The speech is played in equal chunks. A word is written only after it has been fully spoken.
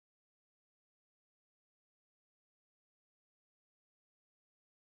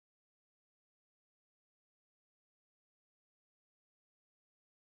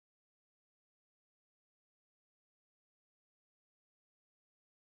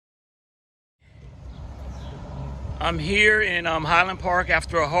I'm here in Highland Park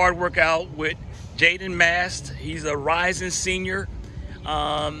after a hard workout with Jaedon Mast. He's a rising senior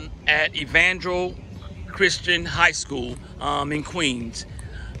at Evangel Christian High School in Queens.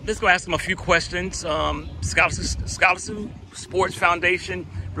 Let's go ask him a few questions. Scholarship Sports Foundation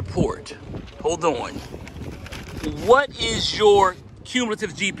report. Hold on. What is your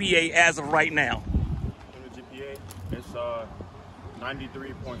cumulative GPA as of right now? GPA is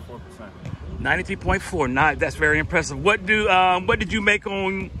 93.4%. 93.4. That's very impressive. What did you make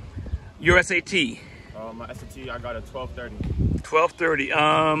on your SAT? My SAT, I got a 1230. 1230.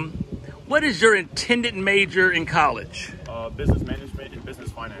 What is your intended major in college? Business management and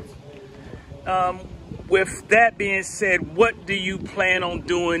business finance. With that being said, what do you plan on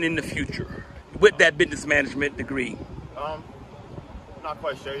doing in the future with that business management degree? Not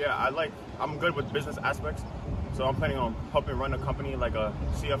quite sure yet. I'm good with business aspects, so I'm planning on helping run a company like a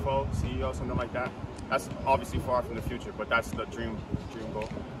CFO, CEO, something like that. That's obviously far from the future, but that's the dream goal.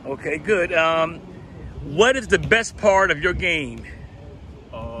 Okay, good. What is the best part of your game?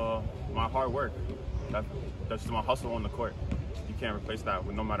 My hard work. That's my hustle on the court. You can't replace that.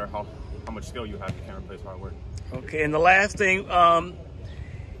 No matter how much skill you have, you can't replace hard work. Okay, and the last thing,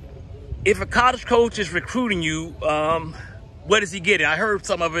 if a college coach is recruiting you, what is he getting? I heard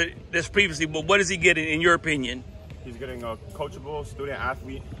some of it this previously, but what is he getting in your opinion? He's getting a coachable student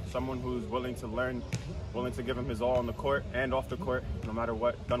athlete, someone who's willing to learn, willing to give him his all on the court and off the court, no matter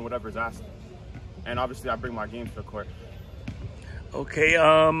what, done whatever's asked. And obviously I bring my game to the court. Okay,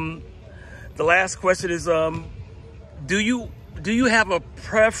 the last question is, do you have a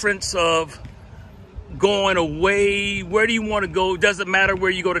preference of going away? Where do you want to go? Does it matter where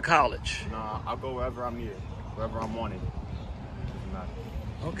you go to college? Nah, I'll go wherever I'm needed, wherever I'm wanted. Doesn't matter.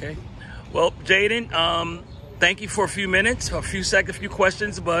 Okay. Well, Jaedon, thank you for a few minutes, a few seconds, a few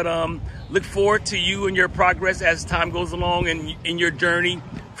questions, but look forward to you and your progress as time goes along and in your journey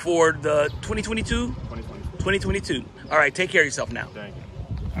for the 2022? 2022. All right, take care of yourself now. Thank you.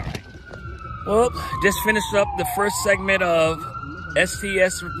 All right. Well, just finished up the first segment of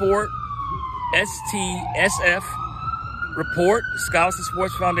STSF report, Scholarship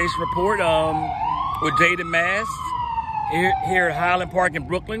Sports Foundation report, with Jaedon Mast here at Highland Park in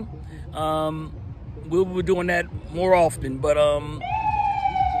Brooklyn. We'll be doing that more often, but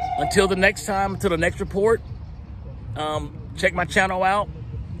until the next time, until the next report, check my channel out,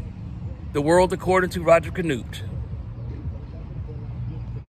 The World According to Roger Canute.